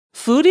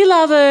Foodie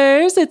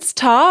lovers, it's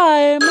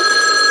time.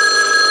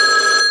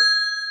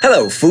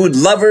 Hello, food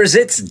lovers,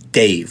 it's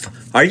Dave.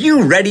 Are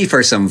you ready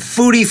for some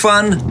foodie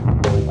fun?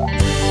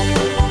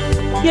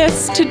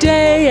 Yes,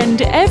 today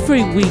and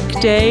every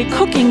weekday,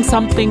 cooking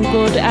something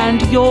good,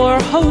 and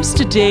your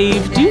host,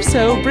 Dave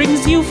Duso,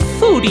 brings you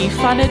foodie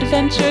fun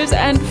adventures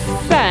and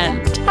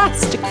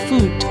fantastic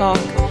food talk.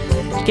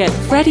 Get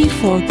ready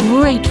for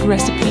great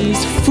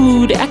recipes,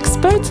 food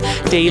experts,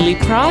 daily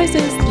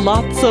prizes,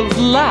 lots of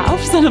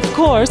laughs, and of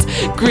course,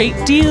 great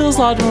deals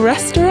on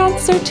restaurant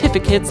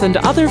certificates and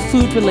other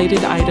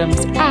food-related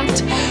items at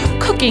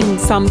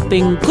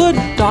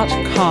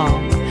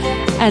cookingsomethinggood.com.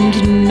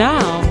 And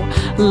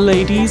now,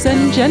 ladies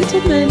and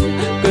gentlemen,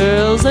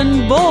 girls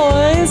and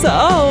boys,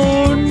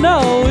 oh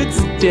no,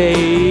 it's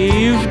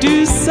Dave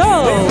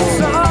Duso. When the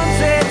sun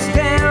sets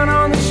down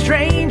on the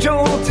strange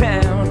old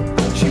town,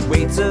 she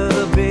waits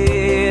a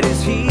bit,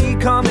 is he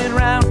coming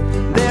round?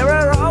 There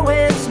are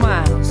always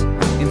smiles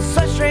in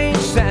such strange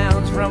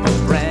sounds from a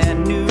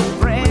brand new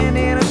friend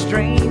in a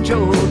strange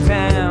old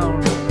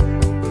town.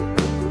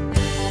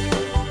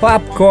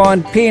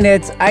 Popcorn,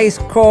 peanuts, ice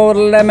cold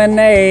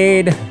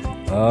lemonade.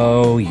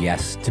 Oh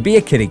yes, to be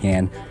a kid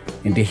again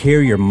and to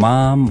hear your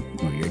mom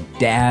or your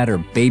dad or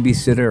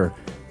babysitter or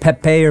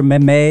Pepe or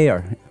Meme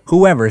or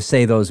whoever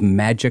say those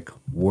magic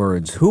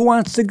words. Who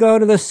wants to go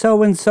to the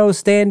so-and-so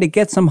stand to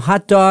get some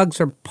hot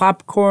dogs or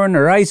popcorn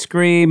or ice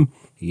cream?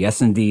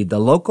 Yes, indeed, the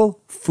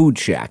local food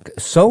shack.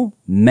 So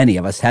many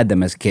of us had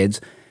them as kids,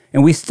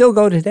 and we still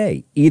go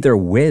today, either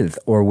with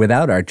or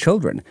without our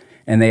children.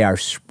 And they are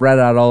spread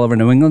out all over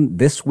New England.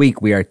 This week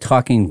we are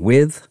talking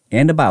with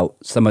and about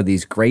some of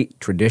these great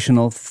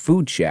traditional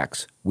food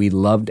shacks we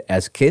loved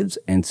as kids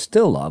and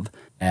still love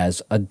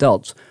as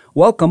adults.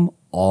 Welcome,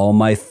 all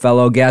my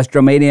fellow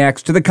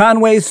gastromaniacs, to the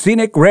Conway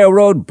Scenic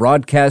Railroad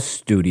Broadcast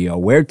Studio,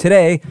 where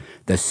today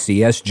the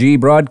CSG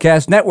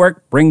Broadcast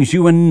Network brings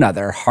you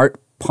another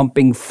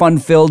heart-pumping,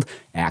 fun-filled,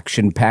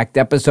 action-packed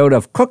episode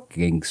of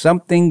Cooking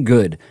Something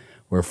Good,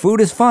 where food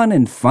is fun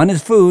and fun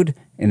is food,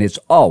 and it's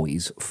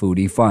always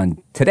foodie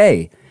fun.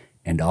 Today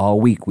and all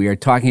week, we are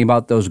talking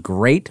about those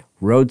great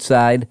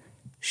roadside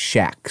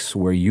shacks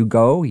where you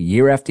go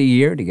year after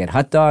year to get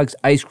hot dogs,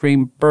 ice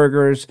cream,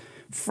 burgers,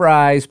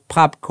 fries,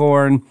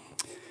 popcorn,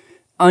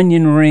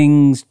 onion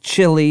rings,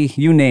 chili,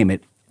 you name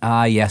it.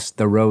 Ah, yes,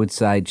 the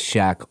roadside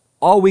shack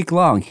all week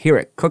long here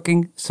at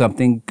Cooking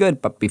Something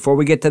Good. But before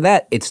we get to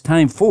that, it's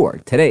time for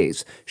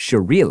today's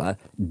Shirila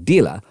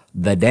Deala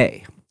the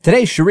Day.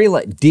 Today's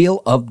Shirila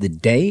Deal of the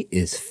Day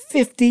is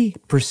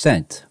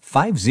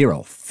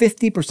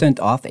 50%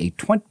 off a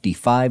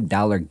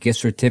 $25 gift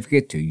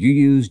certificate to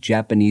Yu's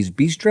Japanese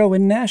Bistro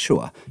in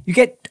Nashua. You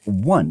get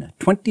one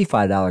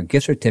 $25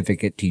 gift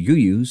certificate to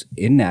Yu's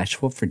in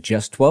Nashua for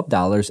just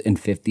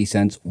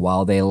 $12.50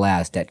 while they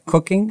last at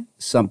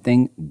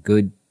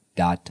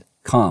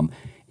cookingsomethinggood.com.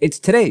 It's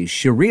today's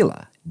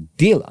Shirila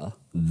Deala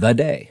the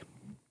Day.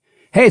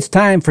 Hey, it's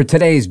time for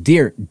today's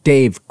Dear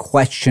Dave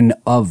question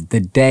of the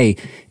day.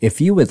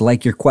 If you would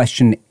like your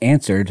question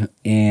answered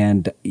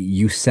and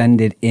you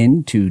send it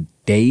in to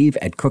Dave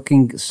at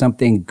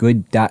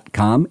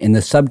cookingsomethinggood.com. In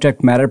the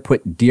subject matter,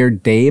 put Dear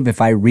Dave.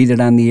 If I read it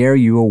on the air,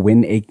 you will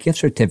win a gift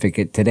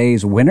certificate.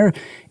 Today's winner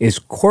is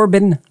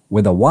Corbin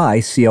with a Y,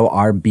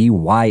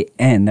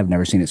 Corbyn. I've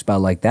never seen it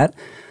spelled like that.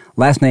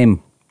 Last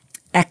name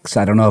X.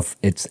 I don't know if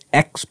it's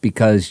X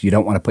because you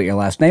don't want to put your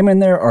last name in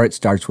there or it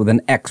starts with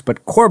an X.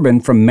 But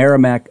Corbin from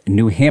Merrimack,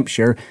 New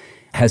Hampshire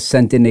has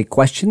sent in a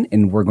question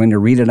and we're going to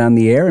read it on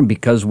the air. And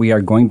because we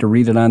are going to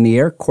read it on the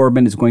air,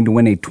 Corbin is going to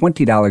win a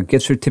 $20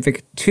 gift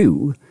certificate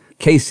to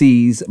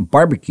Casey's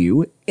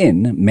Barbecue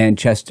in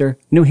Manchester,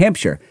 New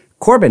Hampshire.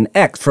 Corbin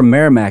X from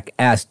Merrimack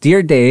asked,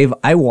 Dear Dave,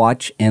 I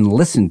watch and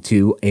listen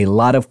to a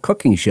lot of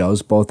cooking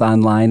shows, both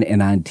online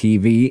and on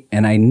TV,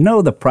 and I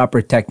know the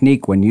proper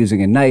technique when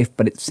using a knife,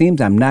 but it seems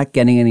I'm not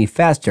getting any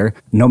faster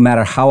no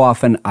matter how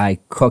often I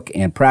cook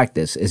and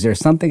practice. Is there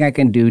something I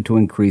can do to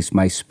increase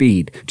my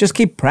speed? Just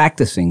keep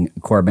practicing,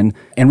 Corbin.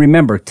 And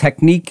remember,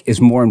 technique is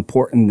more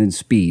important than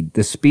speed.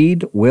 The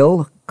speed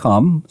will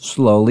come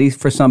slowly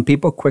for some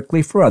people,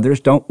 quickly for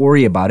others. Don't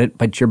worry about it,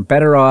 but you're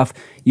better off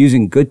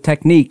using good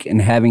technique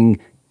and having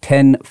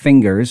 10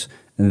 fingers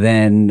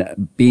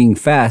than being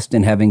fast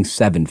and having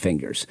 7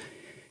 fingers.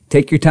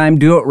 Take your time,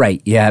 do it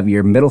right. You have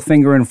your middle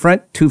finger in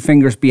front, 2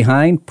 fingers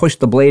behind, push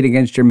the blade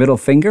against your middle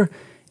finger,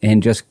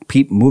 and just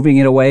keep moving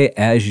it away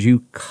as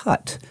you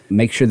cut.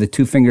 Make sure the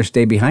 2 fingers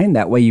stay behind,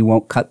 that way you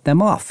won't cut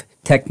them off.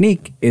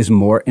 Technique is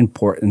more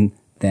important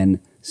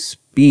than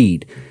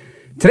speed.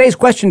 Today's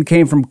question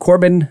came from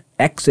Corbin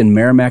X in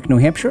Merrimack, New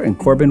Hampshire, and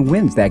Corbin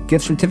wins that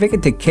gift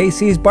certificate to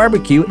Casey's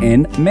Barbecue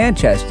in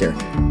Manchester.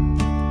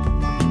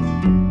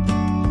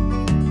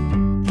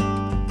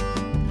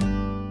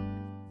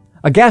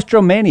 A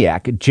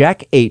gastromaniac,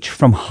 Jack H.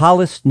 from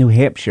Hollis, New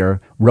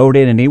Hampshire, wrote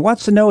in and he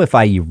wants to know if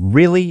I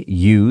really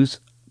use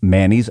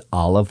Manny's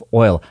olive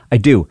oil. I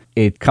do.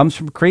 It comes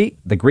from Crete.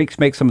 The Greeks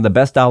make some of the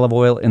best olive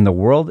oil in the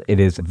world. It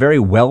is very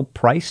well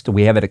priced.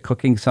 We have it at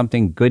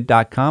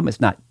cookingsomethinggood.com.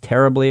 It's not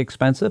terribly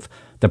expensive,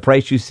 The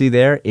price you see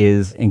there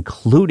is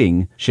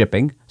including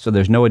shipping, so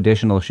there's no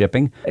additional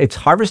shipping. It's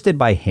harvested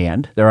by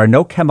hand. There are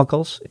no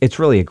chemicals. It's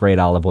really a great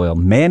olive oil.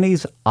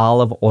 Mayonnaise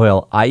olive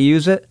oil. I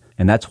use it,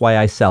 and that's why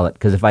I sell it,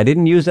 because if I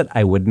didn't use it,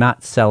 I would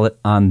not sell it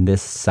on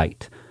this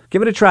site.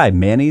 Give it a try.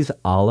 Mayonnaise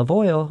olive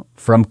oil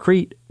from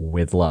Crete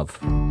with love.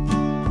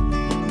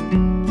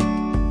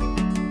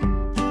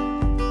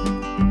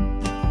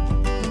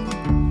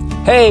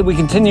 Hey, we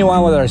continue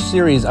on with our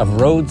series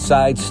of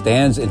roadside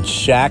stands and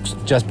shacks.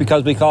 Just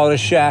because we call it a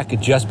shack,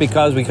 just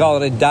because we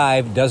call it a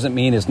dive, doesn't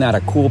mean it's not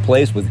a cool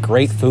place with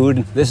great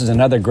food. This is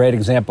another great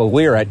example.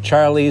 We are at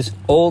Charlie's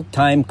Old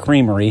Tyme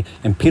Creamery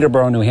in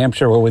Peterborough, New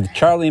Hampshire. We're with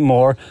Charlie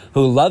Moore,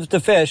 who loves to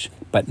fish,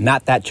 but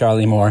not that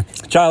Charlie Moore.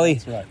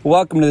 Charlie,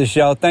 welcome to the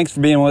show. Thanks for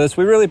being with us.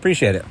 We really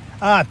appreciate it.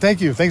 Thank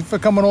you. Thanks for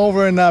coming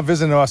over and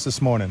visiting us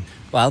this morning.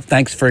 Well,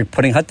 thanks for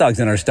putting hot dogs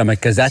in our stomach,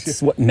 because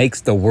that's what makes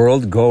the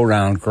world go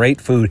round.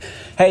 Great food.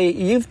 Hey,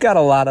 you've got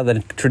a lot of the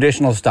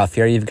traditional stuff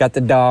here. You've got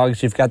the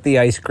dogs, you've got the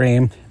ice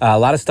cream, a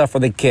lot of stuff for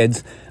the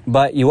kids,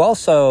 but you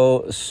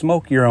also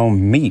smoke your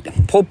own meat.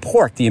 Pulled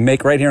pork do you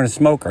make right here in a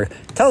smoker.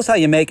 Tell us how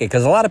you make it,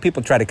 because a lot of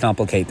people try to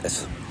complicate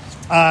this.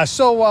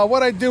 So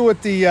what I do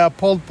with the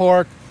pulled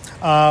pork,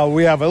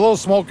 we have a little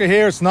smoker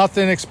here. It's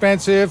nothing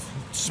expensive,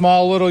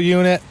 small little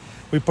unit.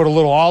 We put a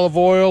little olive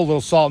oil, a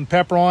little salt and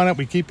pepper on it.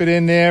 We keep it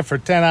in there for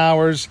 10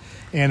 hours,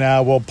 and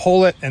we'll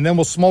pull it, and then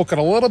we'll smoke it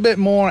a little bit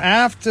more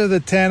after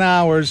the 10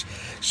 hours.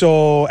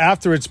 So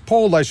after it's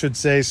pulled, I should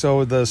say,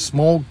 so the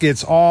smoke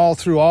gets all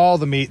through all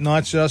the meat,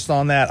 not just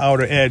on that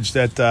outer edge.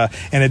 And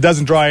it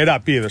doesn't dry it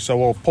up either. So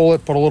we'll pull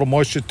it, put a little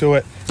moisture to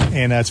it,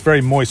 and it's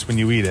very moist when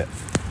you eat it.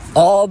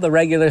 All the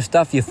regular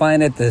stuff you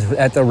find at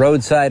the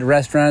roadside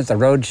restaurants, the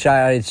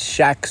roadside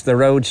shacks, the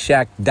road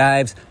shack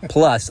dives,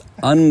 plus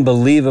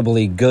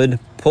unbelievably good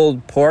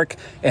pulled pork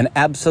and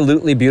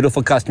absolutely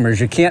beautiful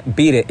customers. You can't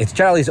beat it. It's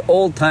Charlie's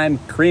Old Tyme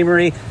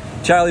Creamery.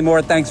 Charlie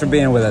Moore, thanks for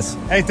being with us.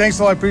 Hey, thanks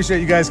a lot. I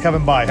appreciate you guys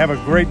coming by. Have a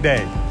great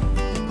day.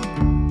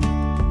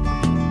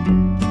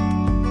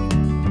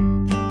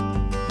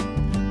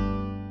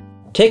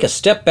 Take a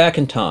step back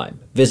in time.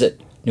 Visit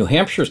New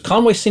Hampshire's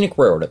Conway Scenic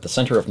Railroad at the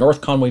center of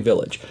North Conway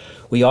Village.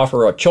 We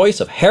offer a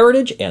choice of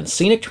heritage and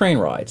scenic train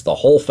rides the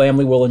whole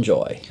family will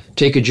enjoy.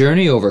 Take a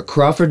journey over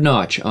Crawford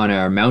Notch on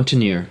our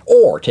Mountaineer.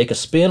 Or take a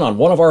spin on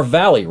one of our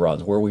valley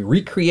runs where we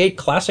recreate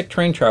classic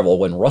train travel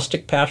when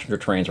rustic passenger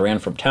trains ran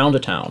from town to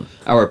town.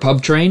 Our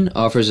pub train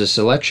offers a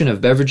selection of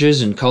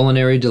beverages and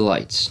culinary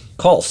delights.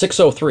 Call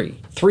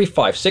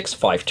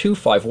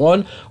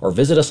 603-356-5251 or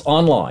visit us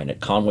online at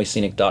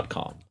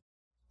conwayscenic.com.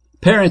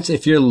 Parents,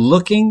 if you're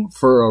looking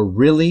for a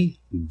really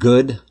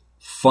good,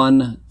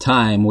 fun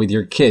time with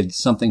your kids,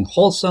 something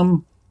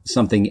wholesome,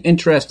 something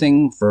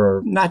interesting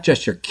for not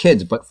just your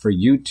kids, but for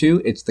you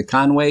too, it's the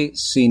Conway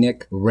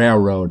Scenic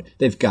Railroad.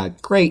 They've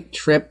got great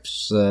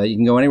trips. You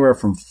can go anywhere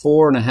from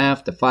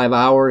 4.5 to 5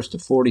 hours to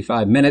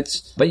 45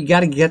 minutes, but you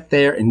got to get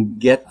there and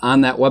get on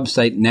that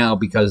website now,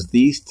 because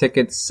these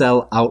tickets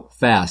sell out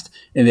fast.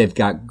 And they've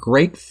got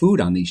great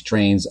food on these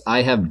trains.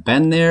 I have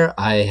been there.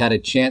 I had a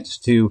chance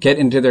to get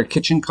into their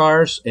kitchen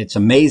cars. It's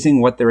amazing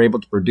what they're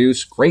able to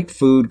produce. Great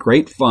food,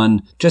 great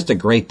fun, just a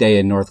great day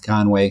in North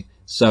Conway.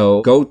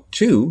 So go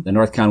to the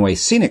North Conway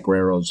Scenic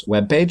Railroad's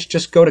webpage.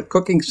 Just go to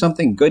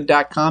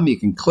cookingsomethinggood.com. You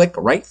can click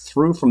right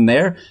through from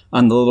there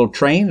on the little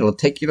train. It'll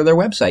take you to their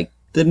website.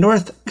 The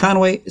North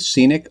Conway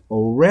Scenic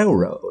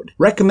Railroad.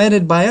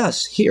 Recommended by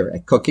us here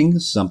at Cooking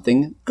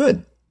Something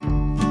Good.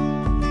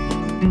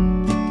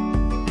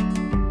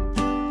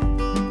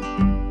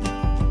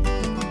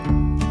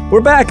 We're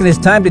back, and it's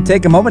time to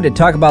take a moment to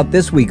talk about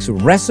this week's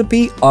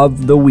Recipe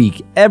of the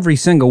Week. Every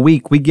single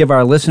week, we give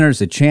our listeners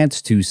a chance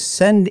to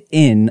send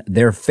in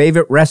their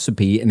favorite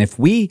recipe, and if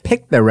we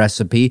pick their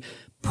recipe,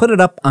 put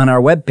it up on our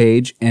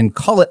webpage, and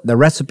call it the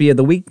Recipe of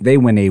the Week, they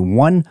win a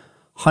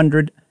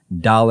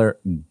 $100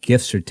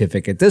 gift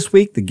certificate. This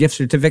week, the gift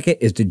certificate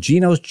is to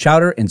Gino's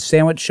Chowder and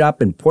Sandwich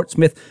Shop in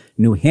Portsmouth,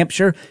 New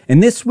Hampshire,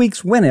 and this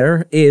week's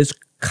winner is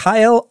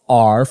Kyle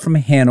R. from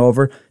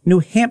Hanover, New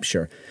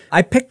Hampshire.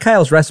 I picked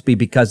Kyle's recipe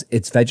because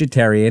it's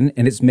vegetarian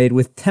and it's made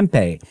with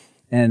tempeh.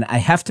 And I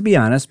have to be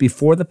honest,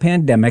 before the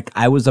pandemic,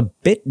 I was a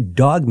bit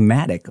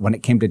dogmatic when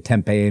it came to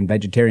tempeh and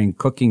vegetarian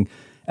cooking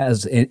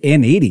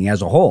and eating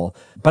as a whole.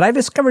 But I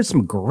discovered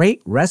some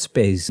great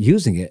recipes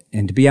using it.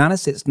 And to be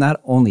honest, it's not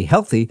only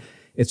healthy,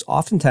 it's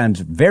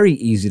oftentimes very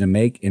easy to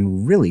make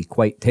and really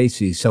quite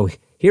tasty. So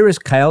here is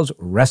Kyle's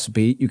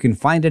recipe. You can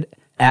find it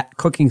at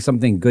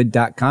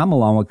cookingsomethinggood.com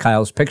along with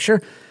Kyle's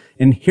picture.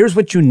 And here's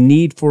what you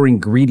need for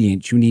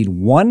ingredients. You need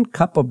 1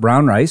 cup of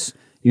brown rice.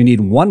 You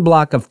need 1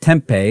 block of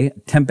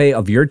tempeh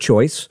of your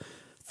choice,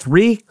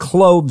 3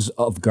 cloves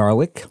of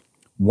garlic,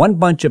 1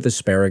 bunch of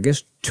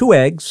asparagus, 2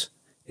 eggs,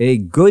 a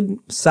good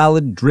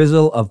solid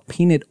drizzle of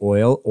peanut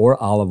oil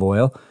or olive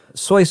oil,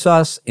 soy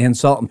sauce, and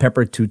salt and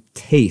pepper to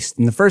taste.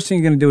 And the first thing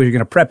you're going to do is you're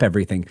going to prep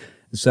everything.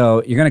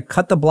 So you're going to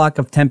cut the block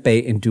of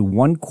tempeh into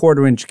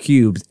 1/4 inch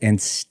cubes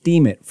and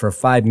steam it for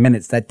 5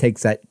 minutes. That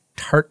takes that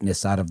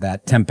tartness out of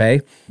that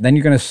tempeh. Then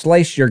you're going to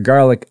slice your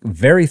garlic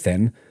very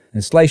thin.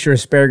 And slice your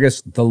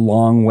asparagus the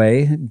long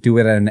way. Do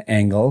it at an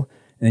angle.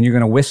 And then you're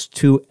going to whisk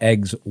 2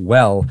 eggs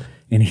well.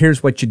 And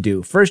here's what you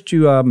do. First,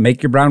 you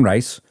make your brown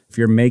rice. If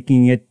you're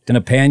making it in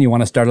a pan, you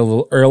want to start a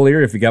little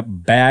earlier. If you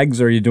got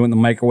bags or you do it in the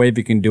microwave,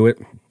 you can do it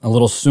a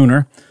little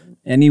sooner.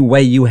 Any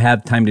way you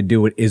have time to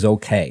do it is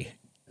okay.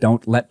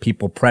 Don't let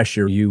people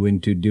pressure you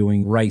into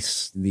doing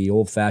rice the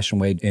old-fashioned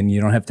way, and you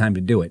don't have time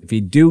to do it. If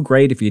you do,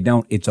 great. If you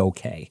don't, it's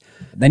okay.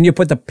 Then you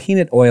put the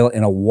peanut oil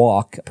in a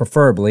wok,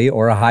 preferably,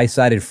 or a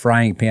high-sided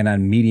frying pan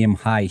on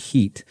medium-high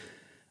heat.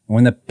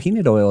 When the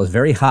peanut oil is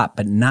very hot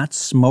but not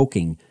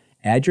smoking,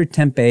 add your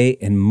tempeh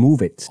and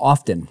move it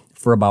often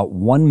for about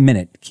 1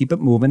 minute. Keep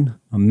it moving,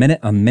 a minute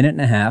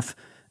and a half.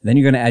 Then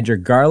you're going to add your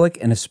garlic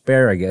and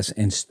asparagus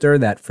and stir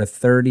that for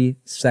 30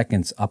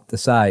 seconds up the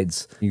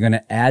sides. You're going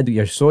to add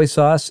your soy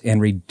sauce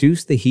and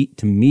reduce the heat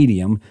to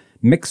medium.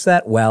 Mix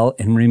that well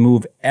and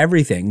remove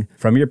everything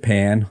from your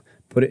pan.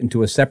 Put it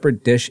into a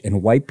separate dish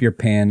and wipe your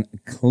pan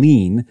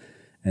clean.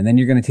 And then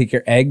you're going to take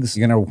your eggs.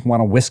 You're going to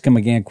want to whisk them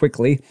again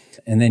quickly.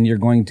 And then you're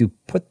going to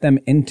put them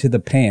into the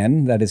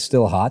pan that is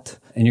still hot.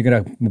 And you're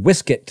going to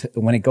whisk it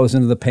when it goes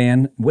into the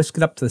pan. Whisk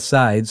it up to the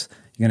sides.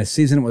 You're going to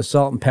season it with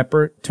salt and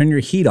pepper. Turn your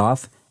heat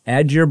off.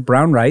 Add your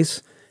brown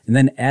rice. And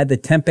then add the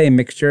tempeh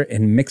mixture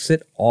and mix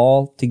it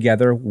all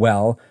together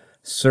well.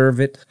 Serve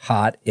it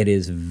hot. It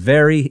is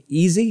very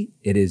easy.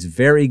 It is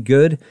very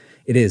good.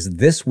 It is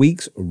this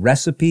week's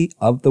recipe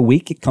of the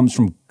week. It comes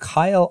from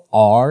Kyle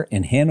R.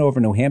 in Hanover,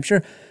 New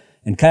Hampshire.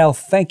 And Kyle,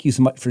 thank you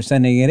so much for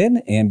sending it in.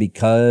 And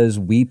because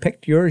we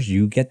picked yours,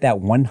 you get that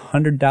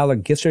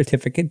 $100 gift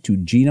certificate to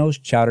Gino's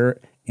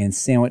Chowder and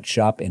Sandwich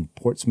Shop in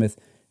Portsmouth,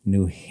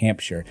 New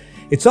Hampshire.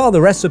 It's all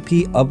the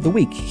recipe of the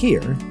week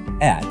here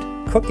at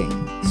Cooking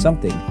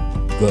Something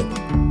Good.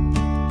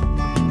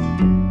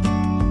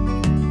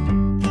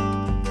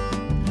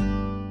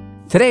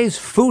 Today's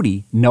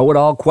foodie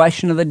know-it-all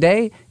question of the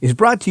day is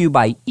brought to you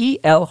by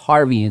E.L.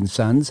 Harvey &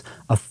 Sons,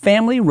 a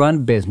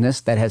family-run business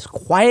that has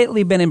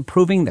quietly been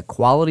improving the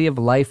quality of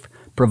life,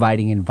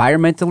 providing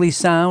environmentally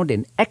sound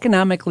and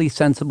economically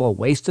sensible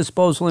waste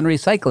disposal and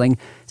recycling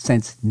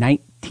since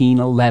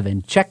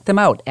 1911. Check them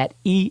out at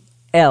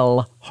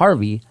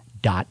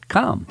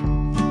elharvey.com.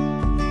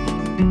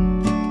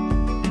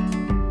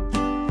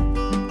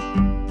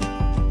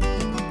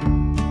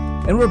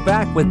 And we're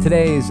back with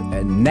today's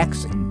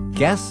next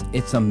guest.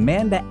 It's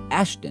Amanda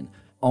Ashton,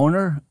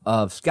 owner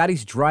of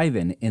Scotti's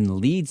Drive-In in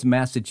Leeds,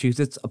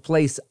 Massachusetts, a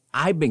place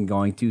I've been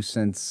going to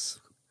since,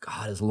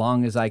 God, as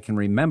long as I can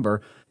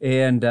remember.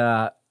 And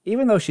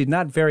even though she's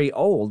not very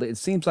old, it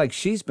seems like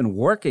she's been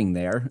working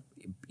there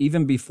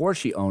even before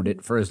she owned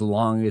it for as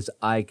long as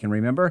I can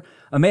remember.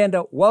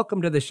 Amanda,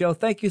 welcome to the show.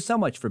 Thank you so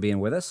much for being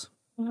with us.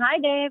 Hi,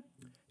 Dave.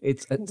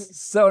 It's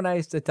so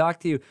nice to talk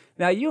to you.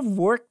 Now, you've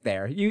worked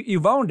there.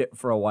 You've owned it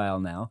for a while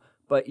now,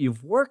 but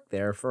you've worked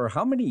there for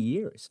how many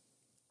years?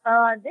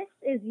 This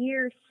is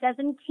year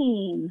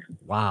 17.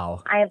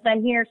 Wow. I have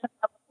been here since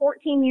I was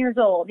 14 years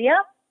old.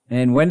 Yep.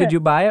 And when did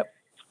you buy it?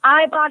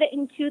 I bought it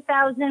in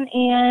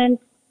 2017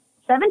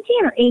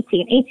 or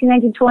 18,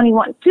 19,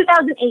 21.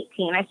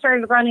 2018. I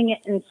started running it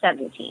in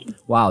 17.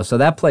 Wow, so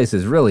that place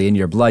is really in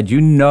your blood. You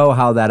know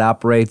how that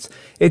operates.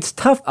 It's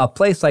tough, a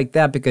place like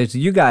that, because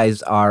you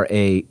guys are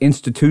a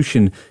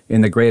institution in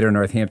the greater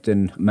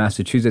Northampton,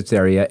 Massachusetts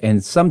area,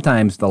 and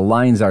sometimes the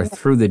lines are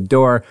through the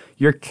door.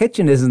 Your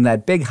kitchen isn't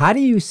that big. How do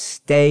you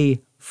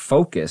stay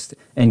focused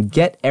and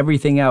get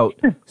everything out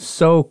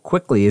so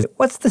quickly?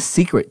 What's the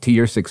secret to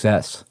your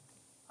success?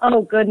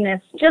 Oh,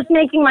 goodness. Just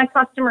making my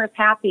customers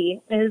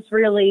happy is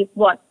really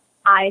what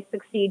I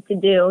succeed to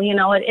do. You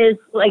know, it is,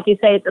 like you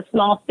say, it's a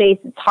small space.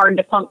 It's hard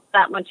to pump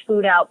that much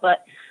food out,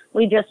 but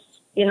we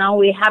just, you know,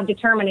 we have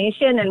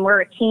determination and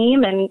we're a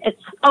team, and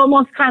it's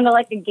almost kind of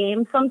like a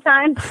game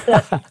sometimes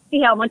to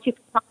see how much you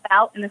can pump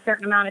out in a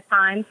certain amount of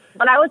time.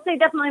 But I would say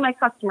definitely my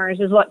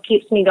customers is what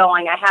keeps me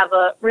going. I have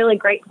a really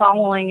great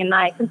following, and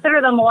I consider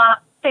them a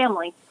lot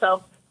family,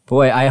 so.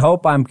 Boy, I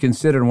hope I'm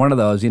considered one of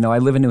those. You know, I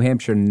live in New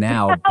Hampshire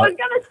now. I was going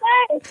to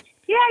say,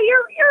 yeah,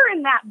 you're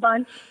in that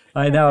bunch.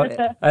 I know.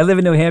 I live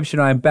in New Hampshire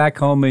now. I'm back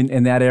home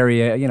in that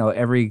area, you know,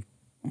 every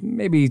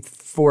maybe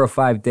 4 or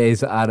 5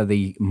 days out of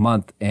the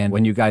month. And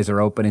when you guys are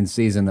open in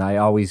season, I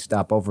always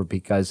stop over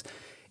because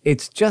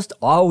it's just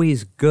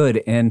always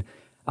good. And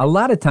a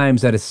lot of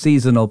times at a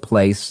seasonal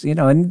place, you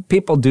know, and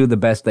people do the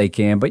best they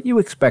can, but you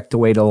expect to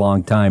wait a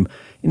long time.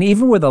 And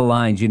even with the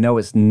lines, you know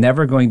it's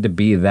never going to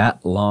be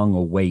that long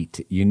a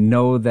wait. You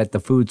know that the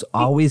food's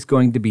always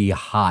going to be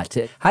hot.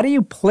 How do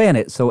you plan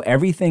it so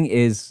everything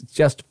is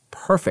just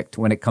perfect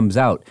when it comes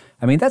out?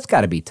 I mean, that's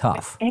got to be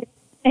tough.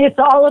 It's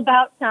all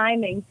about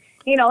timing.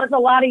 You know, it's a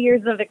lot of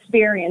years of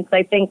experience.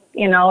 I think,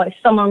 you know, if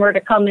someone were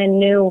to come in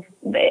new,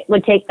 it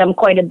would take them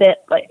quite a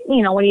bit. But,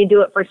 you know, when you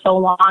do it for so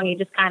long, you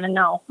just kind of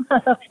know.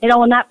 You know,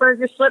 when that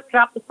burger slipped,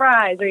 drop the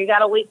fries, or you got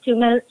to wait 2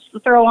 minutes to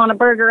throw on a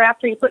burger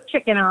after you put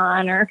chicken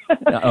on, or,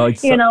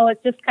 you know,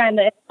 it's just kind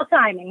of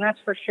timing,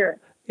 that's for sure.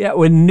 Yeah,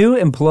 when new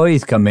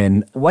employees come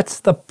in,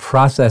 what's the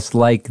process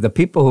like? The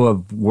people who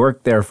have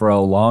worked there for a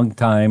long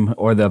time,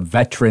 or the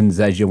veterans,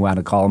 as you want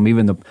to call them,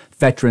 even the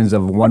veterans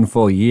of one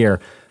full year,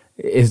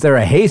 is there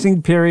a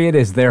hazing period?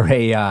 Is there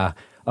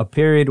a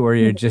period where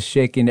you're just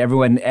shaking,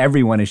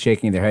 everyone is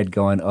shaking their head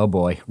going, oh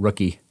boy,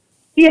 rookie?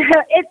 Yeah,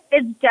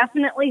 it's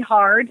definitely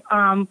hard.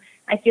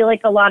 I feel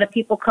like a lot of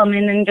people come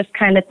in and just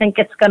kind of think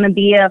it's going to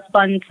be a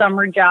fun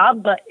summer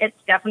job, but it's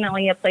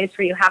definitely a place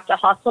where you have to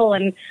hustle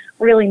and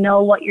really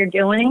know what you're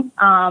doing.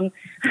 I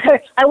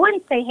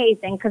wouldn't say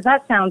hazing because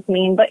that sounds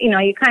mean, but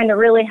you kind of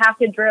really have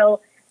to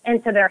drill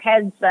into their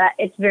heads that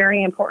it's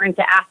very important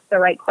to ask the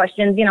right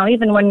questions.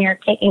 Even when you're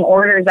taking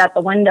orders at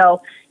the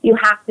window, you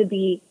have to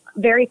be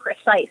very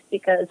precise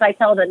because I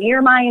tell them,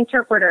 you're my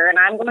interpreter and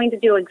I'm going to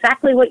do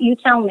exactly what you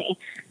tell me.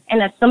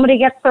 And if somebody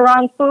gets the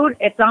wrong food,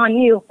 it's on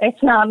you.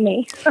 It's not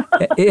me.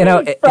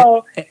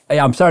 So,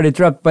 I'm sorry to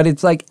interrupt, but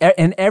it's like,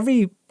 and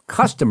every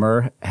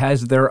customer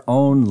has their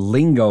own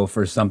lingo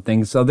for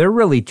something. So they're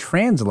really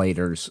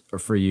translators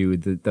for you,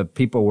 the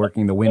people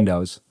working the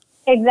windows.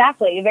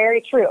 Exactly.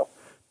 Very true.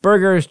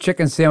 Burgers,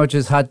 chicken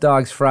sandwiches, hot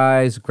dogs,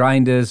 fries,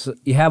 grinders,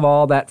 you have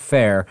all that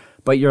fare.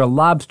 But your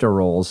lobster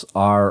rolls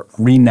are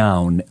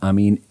renowned. I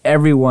mean,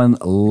 everyone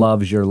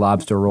loves your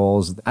lobster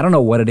rolls. I don't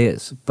know what it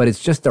is, but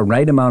it's just the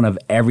right amount of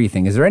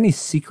everything. Is there any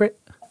secret?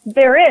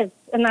 There is,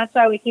 and that's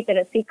why we keep it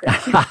a secret.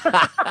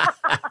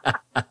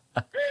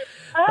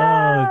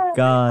 Oh,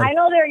 God. I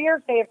know they're your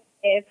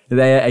favorite,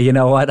 Dave. You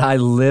know what? I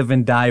live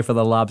and die for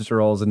the lobster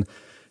rolls. And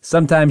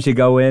sometimes you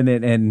go in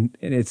and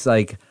it's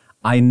like,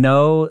 I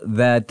know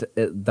that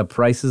the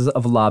prices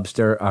of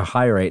lobster are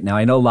high right now.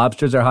 I know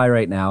lobsters are high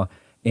right now.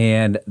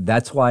 And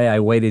that's why I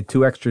waited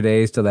 2 extra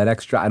days till that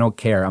extra. I don't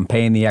care. I'm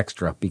paying the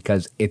extra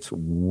because it's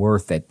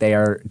worth it. They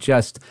are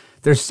just,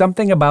 there's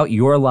something about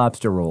your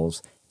lobster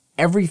rolls.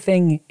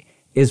 Everything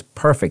is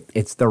perfect.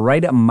 It's the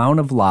right amount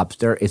of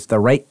lobster. It's the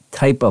right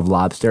type of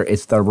lobster.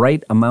 It's the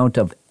right amount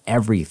of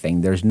everything.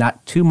 There's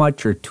not too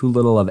much or too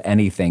little of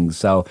anything.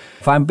 So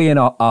if I'm being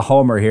a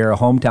homer here, a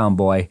hometown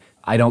boy,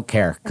 I don't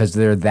care because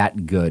they're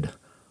that good.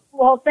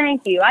 Well,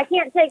 thank you. I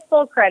can't take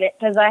full credit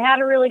because I had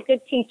a really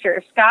good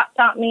teacher. Scott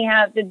taught me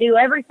how to do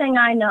everything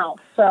I know.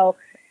 So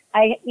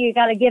you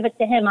got to give it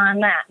to him on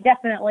that.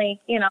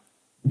 Definitely,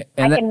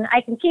 and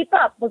I can keep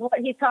up with what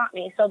he taught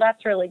me. So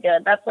that's really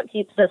good. That's what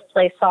keeps this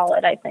place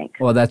solid, I think.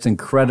 Well, that's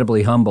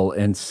incredibly humble.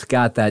 And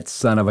Scott, that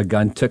son of a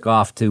gun, took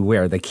off to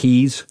where? The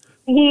Keys?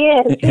 He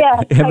is,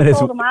 yes. I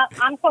told him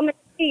I'm coming to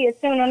see you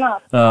soon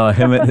enough. Oh,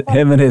 him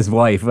and his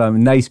wife,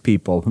 nice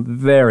people,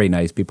 very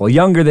nice people.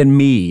 Younger than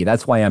me.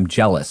 That's why I'm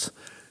jealous.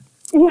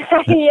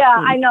 Yeah,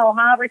 I know,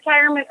 huh?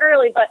 Retirement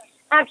early, but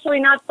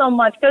actually not so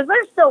much because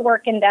they're still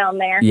working down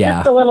there. Yeah.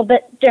 Just a little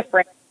bit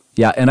different.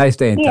 Yeah, and I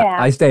stay in touch.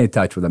 Yeah. I stay in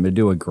touch with them. They're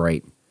doing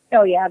great.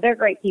 Oh, yeah, they're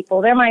great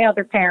people. They're my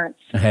other parents.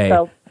 Hey.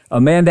 So.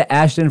 Amanda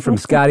Ashton from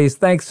Scotti's,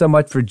 thanks so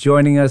much for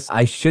joining us.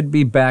 I should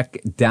be back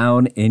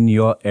down in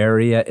your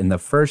area in the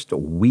first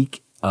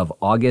week of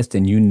August,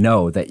 and you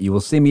know that you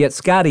will see me at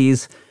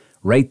Scotti's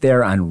right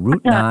there on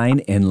Route 9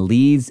 in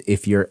Leeds.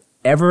 If you're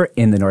ever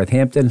in the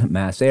Northampton,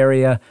 Mass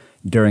area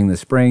during the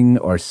spring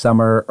or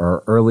summer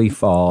or early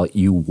fall,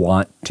 you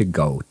want to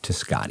go to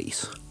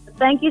Scotti's.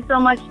 Thank you so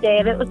much,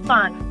 Dave. It was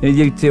fun. And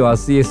you too. I'll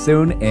see you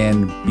soon,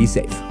 and be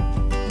safe.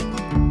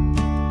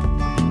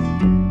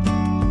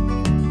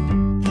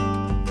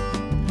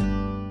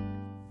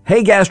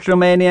 Hey,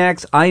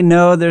 gastromaniacs, I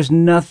know there's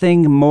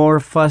nothing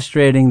more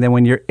frustrating than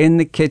when you're in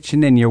the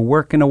kitchen and you're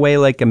working away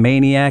like a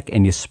maniac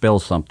and you spill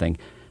something.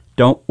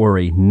 Don't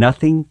worry,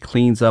 nothing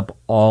cleans up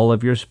all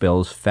of your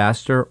spills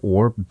faster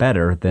or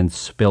better than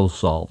Spill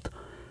Solved.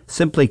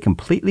 Simply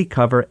completely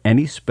cover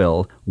any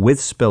spill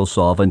with Spill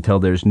Solve until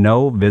there's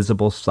no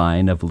visible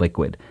sign of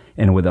liquid.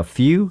 And with a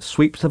few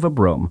sweeps of a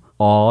broom,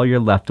 all you're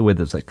left with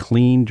is a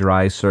clean,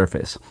 dry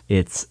surface.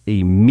 It's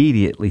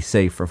immediately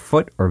safe for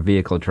foot or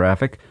vehicle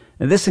traffic.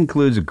 And this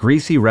includes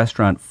greasy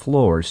restaurant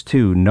floors,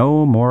 too.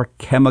 No more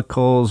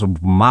chemicals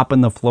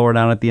mopping the floor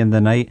down at the end of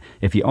the night.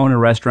 If you own a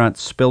restaurant,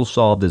 Spill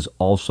Solved is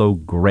also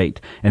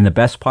great. And the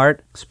best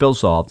part, Spill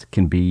Solved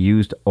can be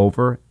used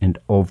over and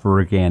over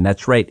again.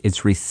 That's right,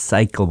 it's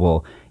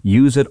recyclable.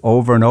 Use it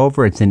over and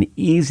over. It's an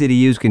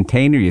easy-to-use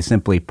container. You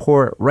simply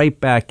pour it right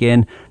back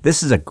in.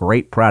 This is a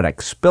great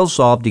product. Spill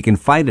Solved, you can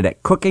find it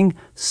at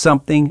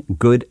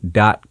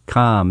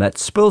cookingsomethinggood.com.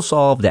 That's Spill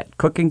Solved at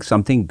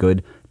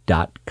cookingsomethinggood.com.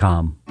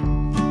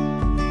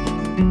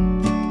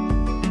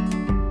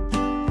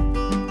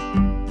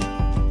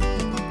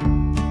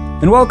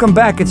 And welcome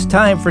back. It's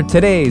time for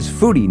today's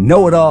Foodie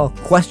Know-It-All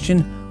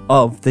question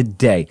of the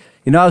day.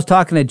 You know, I was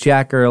talking to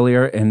Jack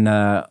earlier,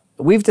 and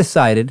we've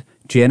decided,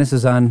 Janice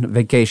is on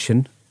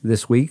vacation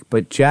this week,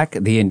 but Jack,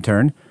 the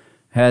intern,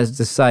 has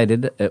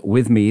decided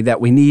with me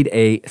that we need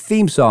a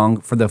theme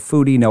song for the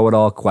Foodie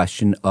Know-It-All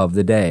question of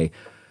the day.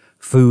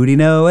 Foodie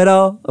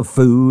Know-It-All, a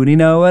Foodie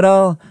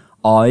Know-It-All.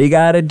 All you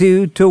gotta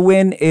do to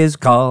win is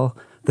call.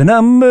 The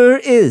number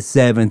is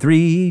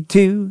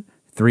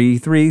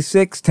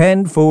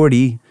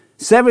 732-336-1040.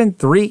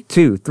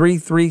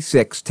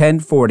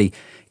 732-336-1040.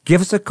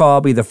 Give us a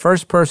call. Be the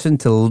first person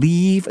to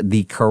leave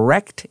the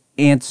correct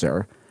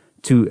answer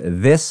to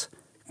this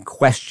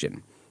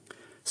question.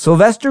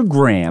 Sylvester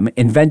Graham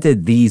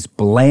invented these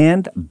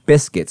bland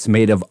biscuits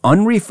made of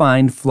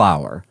unrefined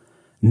flour,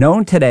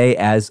 known today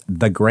as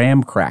the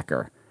graham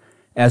cracker,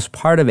 as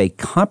part of a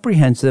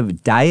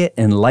comprehensive diet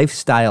and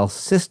lifestyle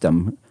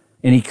system,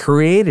 and he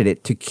created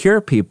it to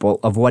cure people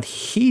of what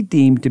he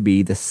deemed to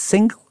be the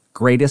single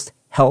greatest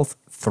health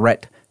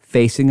threat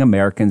facing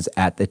Americans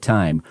at the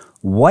time.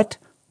 What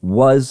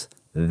was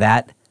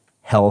that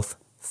health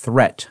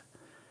threat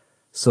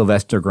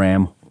Sylvester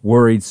Graham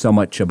worried so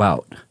much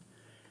about?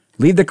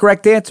 Leave the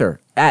correct answer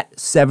at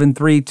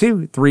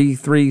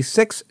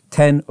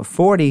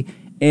 732-336-1040,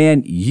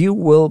 and you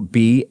will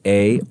be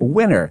a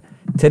winner.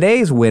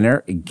 Today's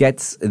winner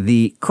gets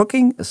the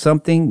Cooking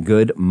Something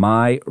Good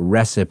My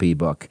Recipe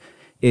book.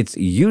 It's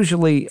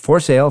usually for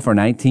sale for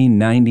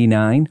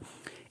 $19.99,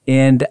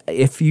 and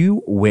if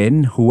you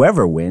win,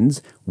 whoever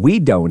wins, we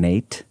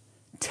donate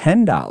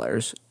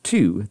 $10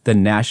 to the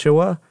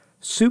Nashua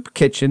Soup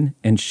Kitchen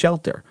and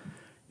Shelter.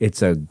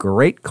 It's a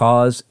great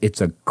cause. It's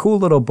a cool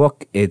little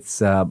book.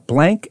 It's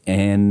blank,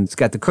 and it's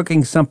got the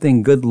Cooking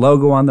Something Good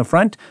logo on the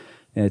front.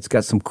 And it's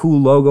got some cool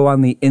logo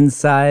on the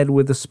inside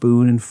with a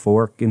spoon and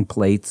fork and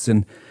plates.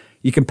 And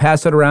you can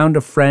pass it around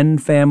to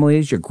friend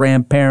families, your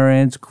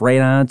grandparents, great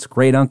aunts,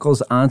 great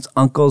uncles, aunts,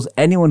 uncles,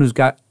 anyone who's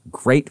got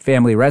great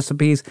family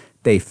recipes.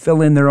 They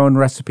fill in their own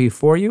recipe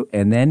for you,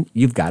 and then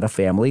you've got a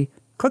family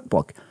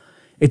cookbook.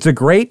 It's a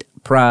great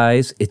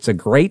prize. It's a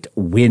great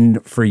win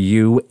for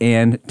you,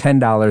 and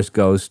 $10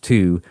 goes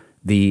to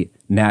the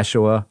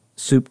Nashua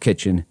Soup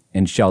Kitchen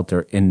and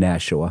Shelter in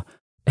Nashua.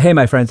 Hey,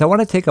 my friends, I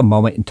want to take a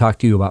moment and talk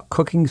to you about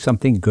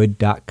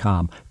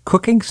CookingSomethingGood.com.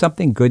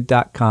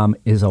 CookingSomethingGood.com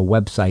is a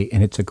website,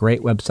 and it's a great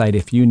website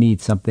if you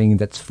need something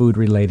that's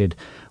food-related,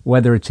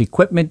 whether it's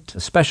equipment,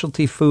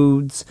 specialty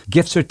foods,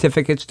 gift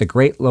certificates to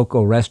great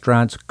local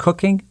restaurants.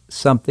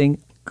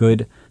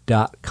 CookingSomethingGood.com.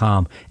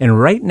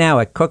 And right now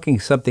at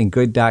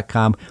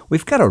CookingSomethingGood.com,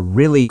 we've got a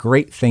really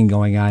great thing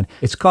going on.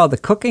 It's called the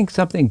Cooking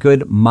Something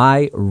Good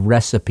My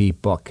Recipe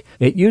book.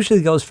 It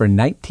usually goes for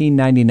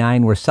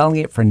 $19.99. We're selling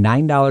it for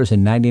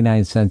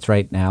 $9.99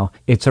 right now.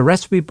 It's a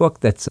recipe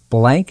book that's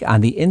blank on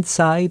the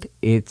inside.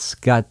 It's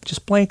got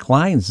just blank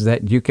lines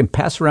that you can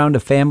pass around to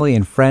family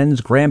and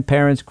friends,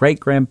 grandparents,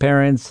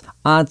 great-grandparents,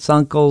 aunts,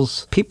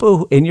 uncles,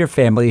 people in your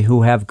family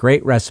who have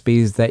great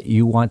recipes that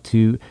you want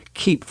to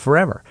keep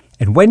forever.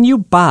 And when you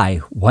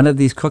buy one of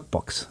these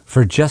cookbooks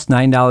for just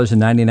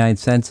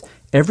 $9.99,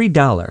 every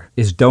dollar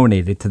is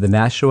donated to the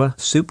Nashua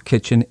Soup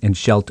Kitchen and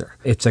Shelter.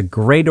 It's a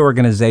great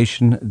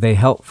organization. They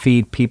help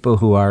feed people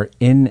who are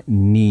in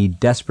need,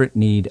 desperate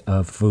need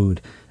of food.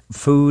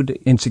 Food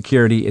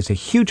insecurity is a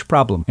huge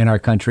problem in our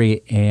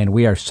country, and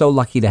we are so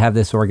lucky to have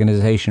this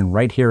organization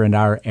right here in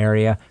our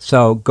area.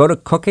 So go to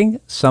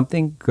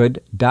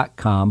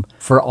CookingSomethingGood.com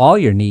for all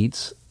your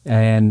needs,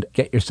 and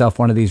get yourself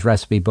one of these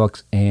recipe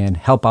books and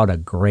help out a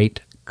great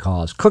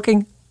cause.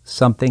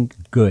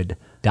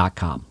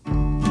 CookingSomethingGood.com.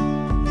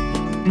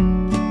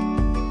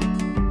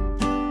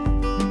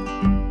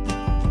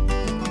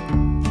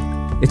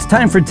 It's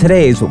time for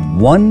today's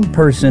One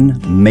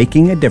Person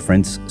Making a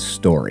Difference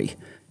story.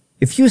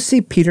 If you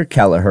see Peter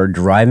Kelleher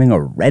driving a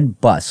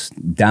red bus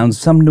down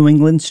some New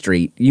England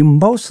street, you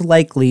most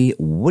likely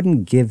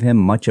wouldn't give him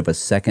much of a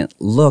second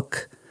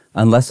look,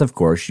 unless, of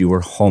course, you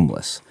were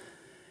homeless.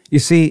 You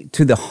see,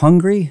 to the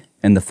hungry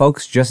and the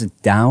folks just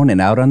down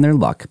and out on their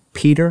luck,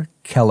 Peter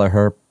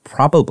Kelleher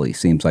probably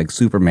seems like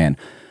Superman,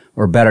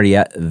 or better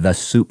yet, the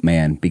Soup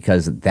Man,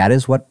 because that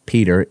is what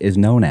Peter is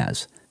known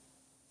as.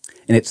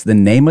 And it's the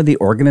name of the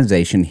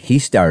organization he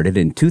started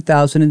in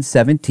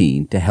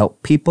 2017 to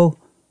help people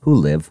who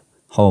live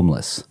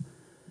homeless.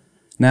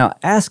 Now,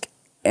 ask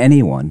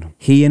anyone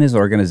he and his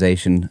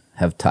organization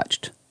have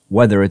touched,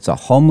 whether it's a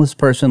homeless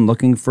person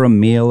looking for a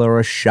meal or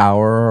a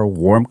shower or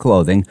warm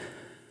clothing,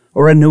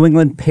 or a New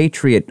England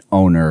Patriot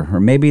owner, or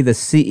maybe the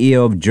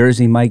CEO of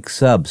Jersey Mike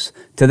Subs.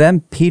 To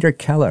them, Peter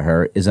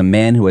Kelleher is a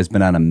man who has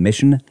been on a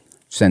mission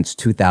since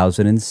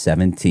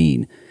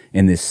 2017.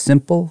 And this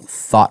simple,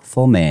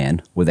 thoughtful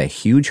man with a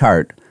huge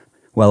heart,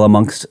 well,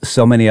 amongst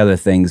so many other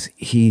things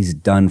he's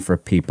done for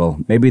people,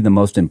 maybe the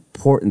most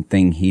important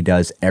thing he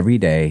does every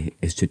day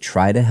is to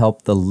try to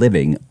help the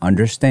living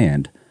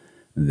understand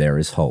there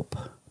is hope.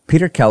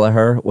 Peter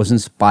Kelleher was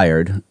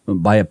inspired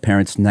by a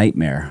parent's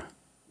nightmare.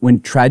 When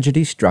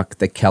tragedy struck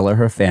the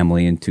Kelleher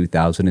family in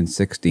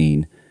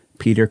 2016,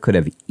 Peter could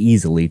have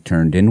easily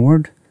turned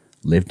inward,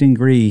 lived in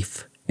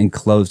grief, and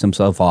closed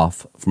himself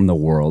off from the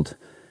world.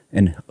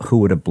 And who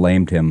would have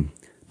blamed him?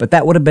 But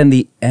that would have been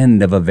the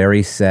end of a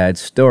very sad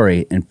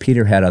story, and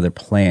Peter had other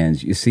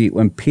plans. You see,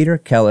 when Peter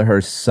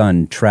Kelleher's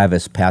son,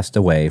 Travis, passed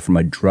away from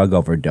a drug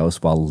overdose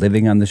while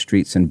living on the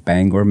streets in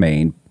Bangor,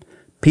 Maine,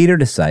 Peter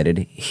decided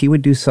he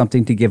would do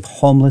something to give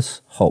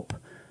homeless hope.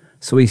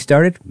 So he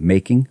started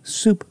making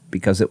soup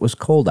because it was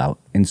cold out,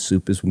 and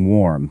soup is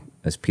warm.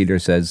 As Peter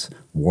says,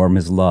 warm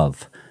is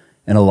love.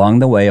 And along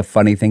the way, a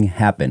funny thing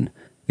happened.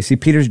 You see,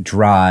 Peter's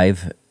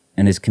drive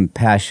and his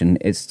compassion,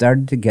 it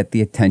started to get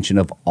the attention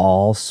of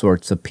all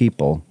sorts of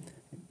people.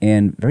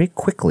 And very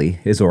quickly,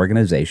 his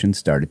organization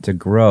started to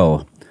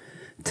grow.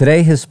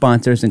 Today, his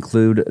sponsors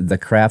include the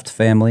Kraft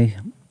family,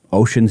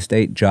 Ocean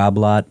State Job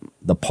Lot,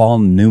 the Paul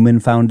Newman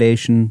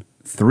Foundation,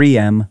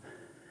 3M,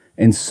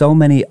 and so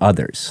many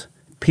others.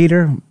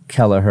 Peter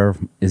Kelleher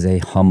is a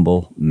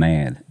humble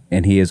man,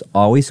 and he is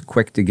always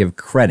quick to give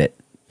credit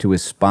to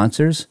his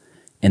sponsors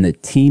and the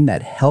team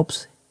that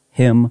helps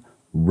him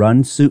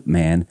run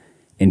Souperman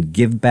and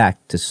give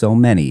back to so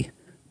many.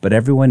 But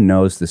everyone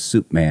knows the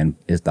Souperman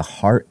is the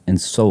heart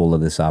and soul of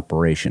this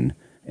operation,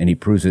 and he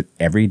proves it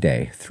every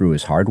day through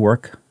his hard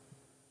work,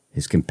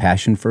 his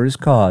compassion for his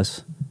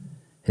cause,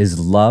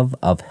 his love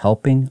of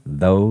helping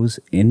those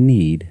in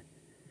need,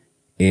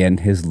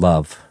 and his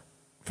love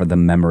for the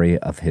memory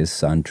of his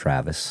son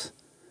Travis.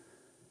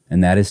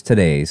 And that is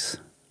today's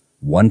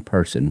One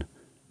Person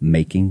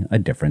Making a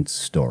Difference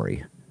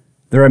story.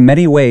 There are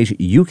many ways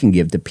you can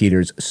give to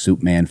Peter's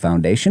Souperman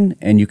Foundation,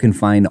 and you can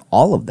find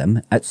all of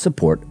them at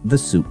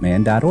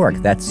supportthesouperman.org.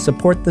 That's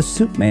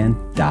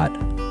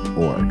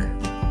supportthesouperman.org.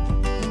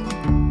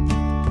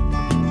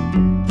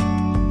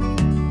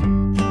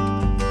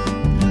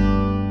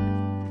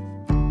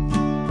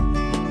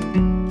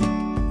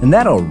 And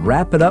that'll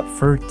wrap it up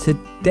for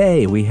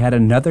today. We had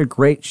another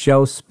great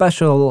show.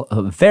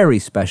 Very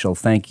special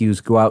thank yous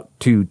go out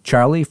to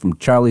Charlie from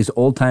Charlie's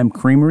Old Time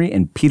Creamery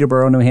in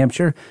Peterborough, New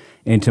Hampshire,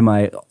 and to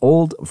my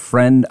old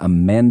friend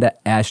Amanda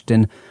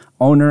Ashton,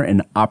 owner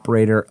and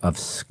operator of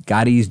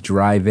Scotti's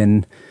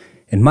Drive-In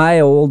in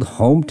my old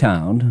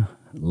hometown,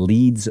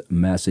 Leeds,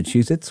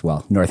 Massachusetts.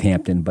 Well,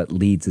 Northampton, but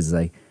Leeds is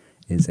a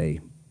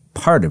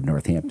part of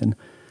Northampton.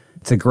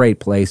 It's a great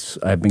place.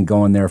 I've been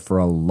going there for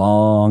a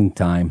long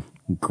time.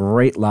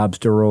 Great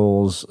lobster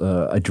rolls,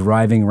 a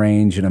driving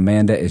range, and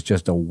Amanda is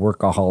just a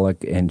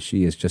workaholic, and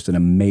she is just an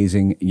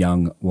amazing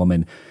young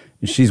woman.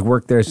 She's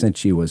worked there since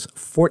she was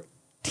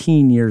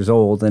 14 years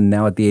old, and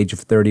now at the age of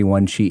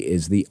 31, she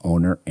is the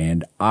owner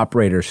and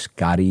operator,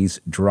 Scotti's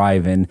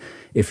Drive-In.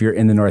 If you're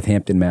in the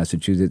Northampton,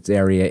 Massachusetts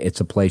area, it's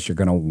a place you're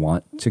going to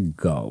want to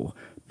go,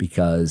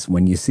 because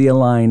when you see a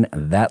line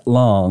that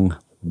long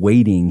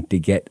waiting to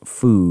get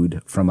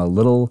food from a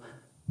little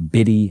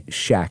bitty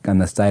shack on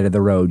the side of the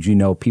road, you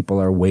know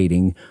people are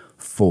waiting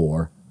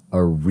for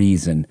a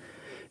reason.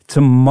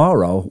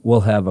 Tomorrow,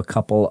 we'll have a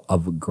couple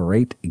of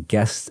great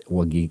guests.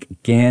 We'll be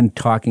again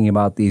talking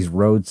about these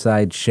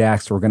roadside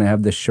shacks. We're going to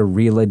have the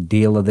Sharila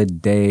deal of the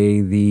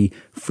day, the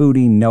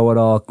foodie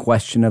know-it-all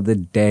question of the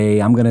day.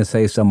 I'm going to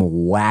say some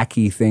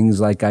wacky things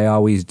like I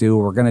always do.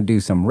 We're going to do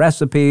some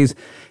recipes.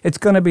 It's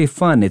going to be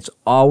fun. It's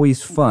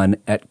always fun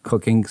at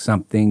Cooking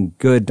Something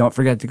Good. Don't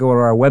forget to go to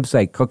our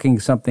website,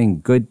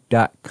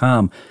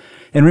 cookingsomethinggood.com.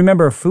 And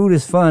remember, food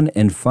is fun,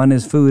 and fun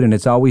is food, and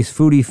it's always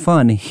foodie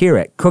fun here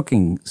at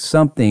Cooking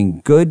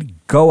Something Good.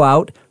 Go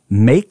out,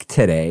 make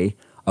today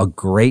a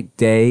great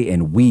day,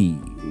 and we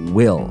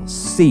will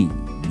see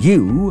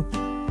you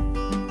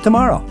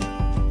tomorrow.